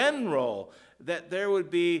in general that there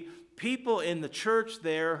would be people in the church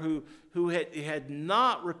there who had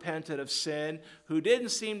not repented of sin, who didn't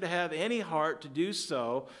seem to have any heart to do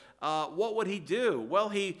so. What would he do? Well,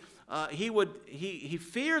 he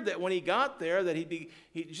feared that when he got there that he'd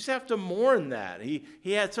just have to mourn that.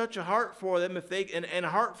 He had such a heart for them, and a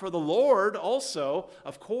heart for the Lord also,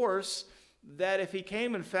 of course, that if he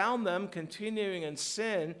came and found them continuing in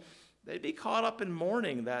sin, they'd be caught up in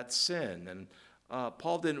mourning that sin. And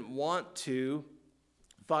Paul didn't want to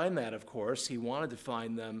find that, of course. He wanted to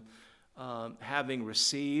find them having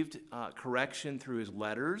received correction through his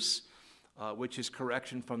letters, which is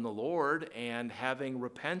correction from the Lord, and having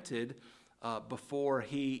repented before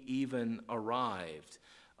he even arrived.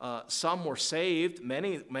 Some were saved.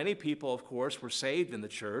 Many people, of course, were saved in the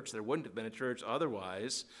church. There wouldn't have been a church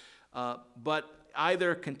otherwise. But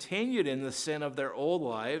either continued in the sin of their old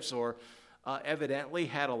lives or evidently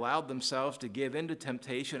had allowed themselves to give into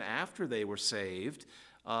temptation after they were saved.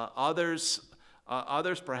 Others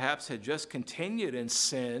perhaps had just continued in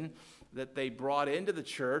sin that they brought into the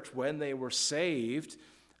church when they were saved.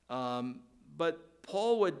 But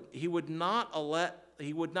Paul would not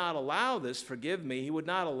allow this, forgive me, he would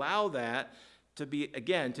not allow that to be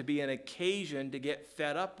an occasion to get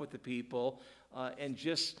fed up with the people and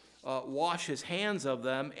just wash his hands of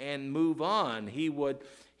them and move on. He would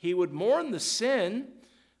mourn the sin.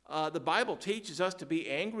 The Bible teaches us to be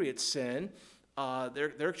angry at sin.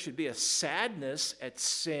 There should be a sadness at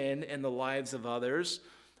sin in the lives of others.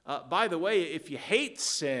 By the way, if you hate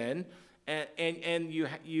sin and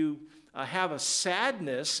you have a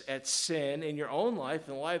sadness at sin in your own life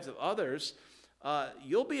and the lives of others,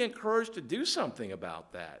 you'll be encouraged to do something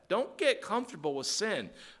about that. Don't get comfortable with sin.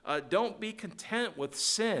 Don't be content with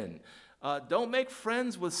sin. Don't make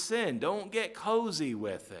friends with sin. Don't get cozy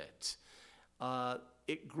with it.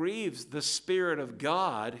 It grieves the Spirit of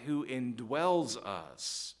God who indwells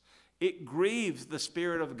us. It grieves the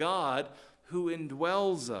Spirit of God who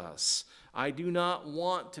indwells us. I do not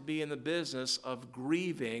want to be in the business of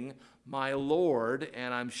grieving my Lord,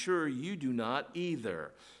 and I'm sure you do not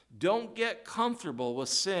either. Don't get comfortable with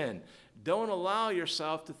sin. Don't allow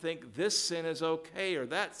yourself to think this sin is okay or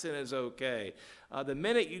that sin is okay. The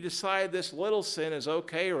minute you decide this little sin is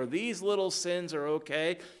okay or these little sins are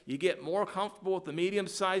okay, you get more comfortable with the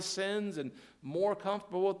medium-sized sins and more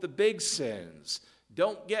comfortable with the big sins.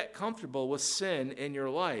 Don't get comfortable with sin in your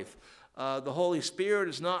life. The Holy Spirit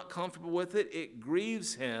is not comfortable with it. It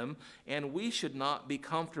grieves him, and we should not be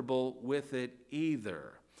comfortable with it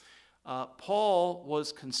either. Paul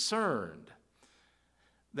was concerned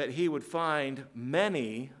that he would find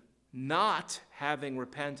many not having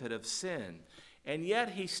repented of sin, and yet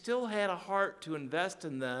he still had a heart to invest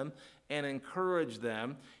in them and encourage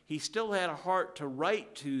them. He still had a heart to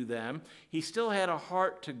write to them. He still had a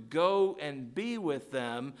heart to go and be with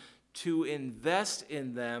them, to invest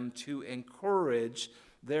in them, to encourage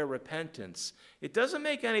their repentance. It doesn't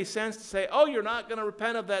make any sense to say, oh, you're not going to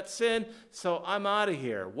repent of that sin, so I'm out of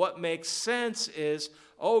here. What makes sense is,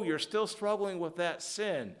 oh, you're still struggling with that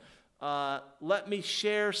sin. Let me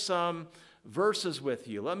share some verses with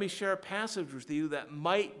you. Let me share a passage with you that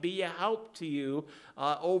might be a help to you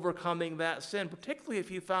overcoming that sin, particularly if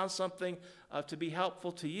you found something to be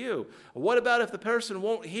helpful to you. What about if the person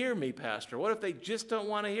won't hear me, Pastor? What if they just don't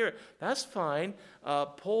want to hear it? That's fine.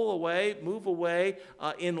 Pull away, move away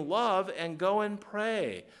in love, and go and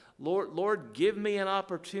pray. Lord, give me an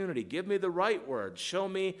opportunity. Give me the right words. Show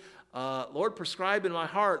me, Lord, prescribe in my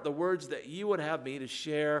heart the words that you would have me to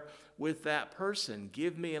share with that person.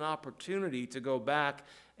 Give me an opportunity to go back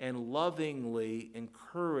and lovingly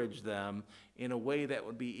encourage them in a way that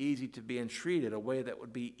would be easy to be entreated, a way that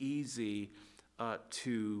would be easy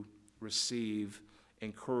to receive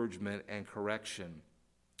encouragement and correction.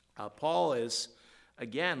 Paul is,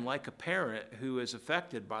 again, like a parent who is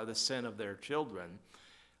affected by the sin of their children.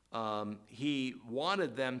 He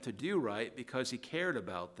wanted them to do right because he cared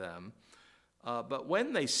about them. But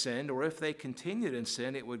when they sinned, or if they continued in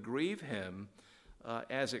sin, it would grieve him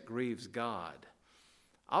as it grieves God.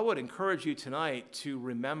 I would encourage you tonight to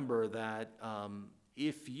remember that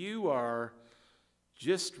if you are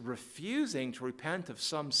just refusing to repent of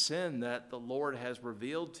some sin that the Lord has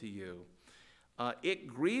revealed to you, it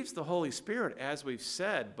grieves the Holy Spirit, as we've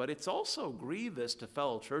said, but it's also grievous to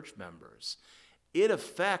fellow church members. It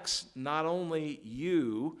affects not only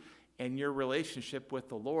you and your relationship with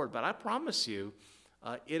the Lord, but I promise you,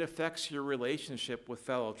 it affects your relationship with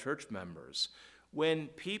fellow church members. When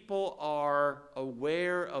people are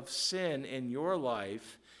aware of sin in your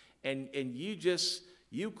life and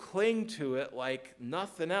you cling to it like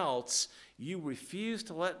nothing else, you refuse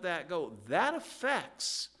to let that go, that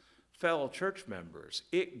affects fellow church members.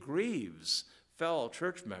 It grieves fellow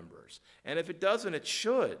church members. And if it doesn't, it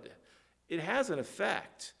should. It has an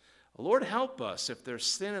effect. Lord, help us if there's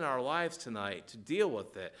sin in our lives tonight to deal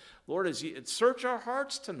with it. Lord, as you search our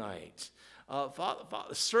hearts tonight. Father,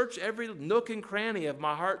 search every nook and cranny of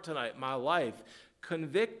my heart tonight, my life.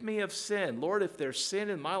 Convict me of sin. Lord, if there's sin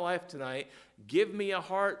in my life tonight, give me a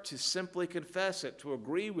heart to simply confess it, to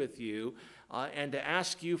agree with you, and to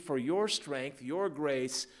ask you for your strength, your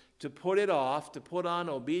grace, to put it off, to put on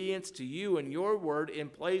obedience to you and your word in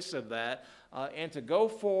place of that, and to go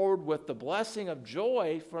forward with the blessing of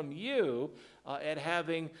joy from you at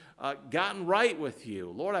having gotten right with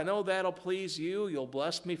you. Lord, I know that'll please you. You'll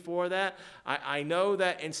bless me for that. I know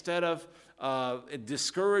that instead of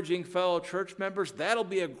discouraging fellow church members, that'll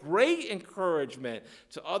be a great encouragement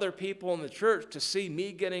to other people in the church to see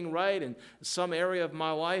me getting right in some area of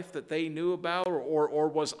my life that they knew about or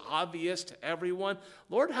was obvious to everyone.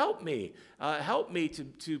 Lord, help me. Help me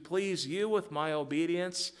to please you with my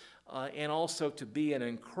obedience and also to be an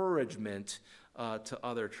encouragement to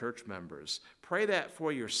other church members. Pray that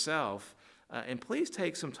for yourself, and please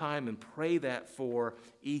take some time and pray that for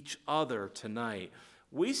each other tonight.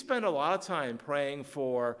 We spend a lot of time praying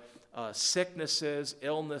for sicknesses,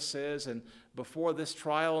 illnesses, and before this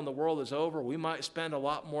trial in the world is over, we might spend a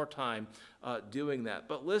lot more time doing that.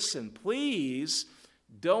 But listen, please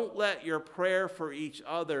don't let your prayer for each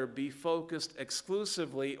other be focused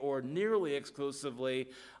exclusively or nearly exclusively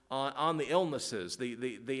on the illnesses,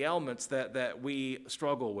 the ailments that we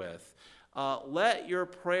struggle with. Let your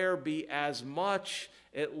prayer be as much,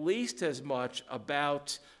 at least as much,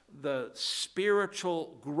 about the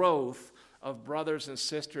spiritual growth of brothers and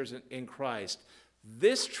sisters in Christ.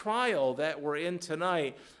 This trial that we're in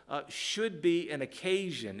tonight should be an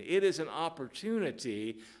occasion. It is an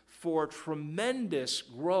opportunity for tremendous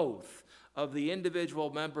growth of the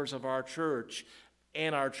individual members of our church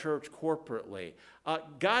and our church corporately.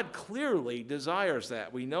 God clearly desires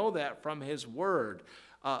that. We know that from his word.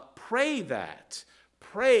 Pray that.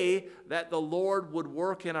 Pray that the Lord would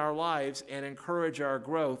work in our lives and encourage our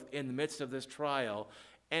growth in the midst of this trial,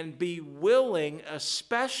 and be willing,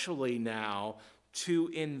 especially now, to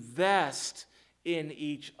invest in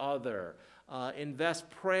each other. Invest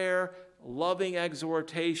prayer, loving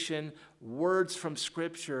exhortation, words from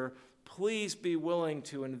Scripture. Please be willing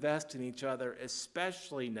to invest in each other,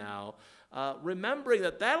 especially now, remembering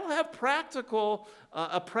that that'll have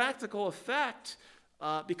a practical effect.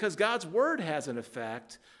 Because God's word has an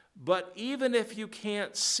effect, but even if you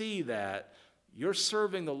can't see that, you're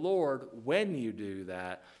serving the Lord when you do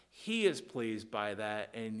that. He is pleased by that,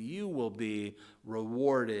 and you will be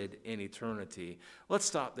rewarded in eternity. Let's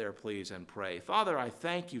stop there, please, and pray. Father, I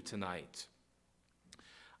thank you tonight.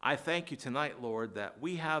 I thank you tonight, Lord, that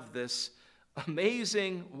we have this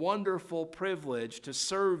amazing, wonderful privilege to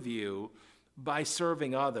serve you by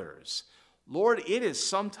serving others. Lord, it is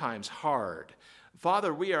sometimes hard.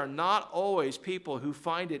 Father, we are not always people who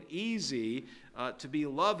find it easy to be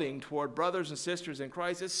loving toward brothers and sisters in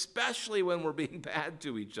Christ, especially when we're being bad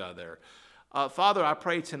to each other. Father, I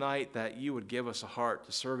pray tonight that you would give us a heart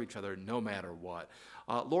to serve each other no matter what.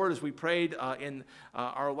 Lord, as we prayed in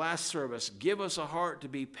our last service, give us a heart to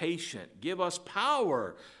be patient. Give us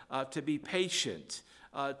power to be patient.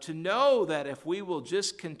 To know that if we will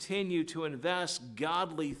just continue to invest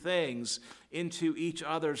godly things into each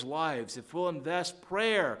other's lives, if we'll invest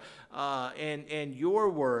prayer and your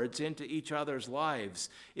words into each other's lives,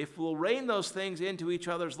 if we'll rain those things into each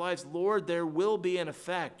other's lives, Lord, there will be an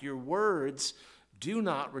effect. Your words do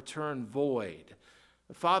not return void.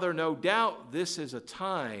 Father, no doubt this is a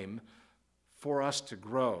time for us to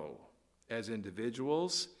grow as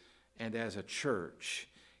individuals and as a church.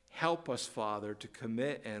 Help us, Father, to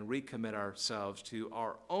commit and recommit ourselves to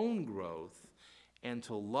our own growth and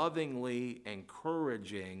to lovingly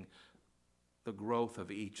encouraging the growth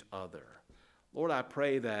of each other. Lord, I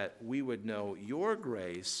pray that we would know your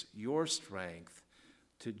grace, your strength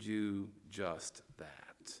to do just that.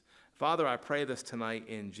 Father, I pray this tonight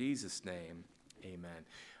in Jesus' name. Amen.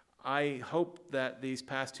 I hope that these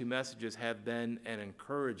past two messages have been an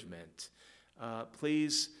encouragement.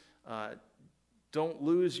 Please don't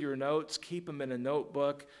lose your notes. Keep them in a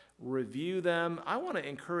notebook. Review them. I want to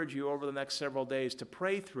encourage you over the next several days to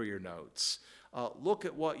pray through your notes. Look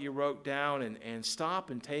at what you wrote down and stop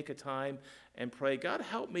and take a time and pray, God,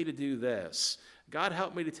 help me to do this. God,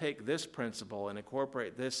 help me to take this principle and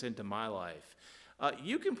incorporate this into my life.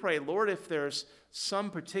 You can pray, Lord, if there's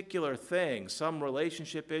some particular thing, some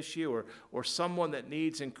relationship issue or someone that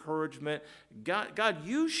needs encouragement, God,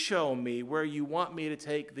 you show me where you want me to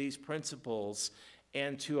take these principles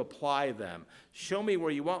and to apply them. Show me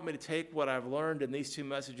where you want me to take what I've learned in these two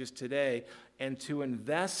messages today and to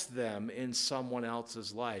invest them in someone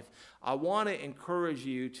else's life. I want to encourage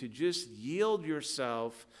you to just yield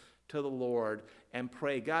yourself to the Lord and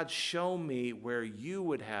pray, God, show me where you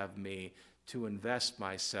would have me to invest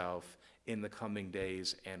myself in the coming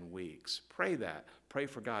days and weeks. Pray that. Pray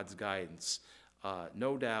for God's guidance.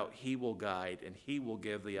 No doubt he will guide and he will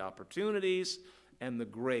give the opportunities and the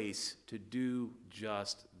grace to do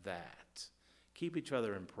just that. Keep each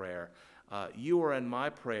other in prayer. You are in my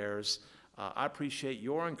prayers. I appreciate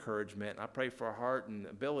your encouragement. I pray for a heart and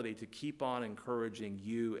ability to keep on encouraging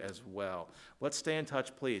you as well. Let's stay in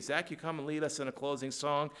touch, please. Zach, you come and lead us in a closing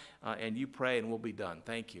song, and you pray, and we'll be done.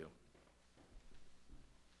 Thank you.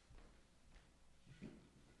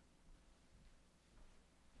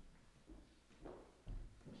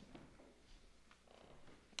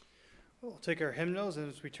 We'll take our hymnals, and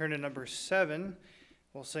as we turn to number 7,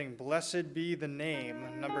 we'll sing Blessed Be the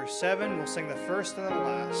Name. Number 7, we'll sing the first and the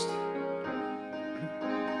last.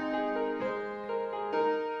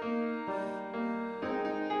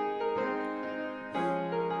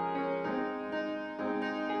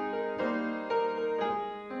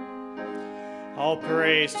 All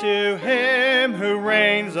praise to him who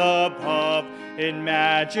reigns above in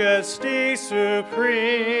majesty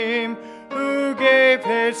supreme, who gave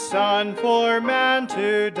his Son for man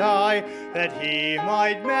to die, that he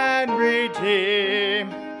might man redeem.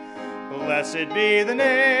 Blessed be the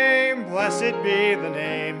name, blessed be the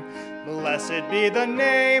name, blessed be the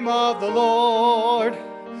name of the Lord.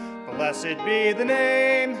 Blessed be the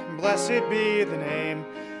name, blessed be the name,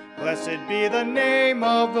 blessed be the name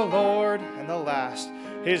of the Lord. And the last,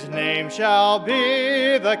 his name shall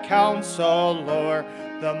be the Counselor,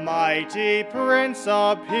 the mighty Prince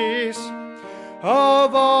of Peace,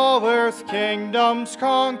 of all earth's kingdoms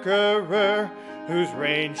conqueror, whose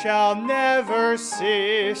reign shall never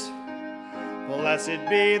cease. Blessed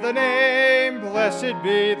be the name, blessed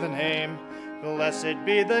be the name, blessed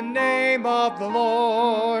be the name of the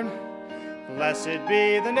Lord. Blessed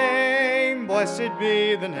be the name, blessed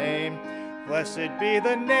be the name, blessed be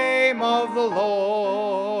the name of the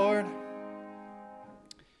Lord.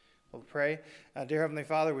 We'll pray. Dear Heavenly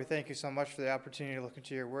Father, we thank you so much for the opportunity to look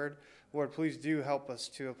into your word. Lord, please do help us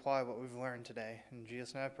to apply what we've learned today. In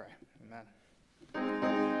Jesus' name I pray.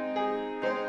 Amen.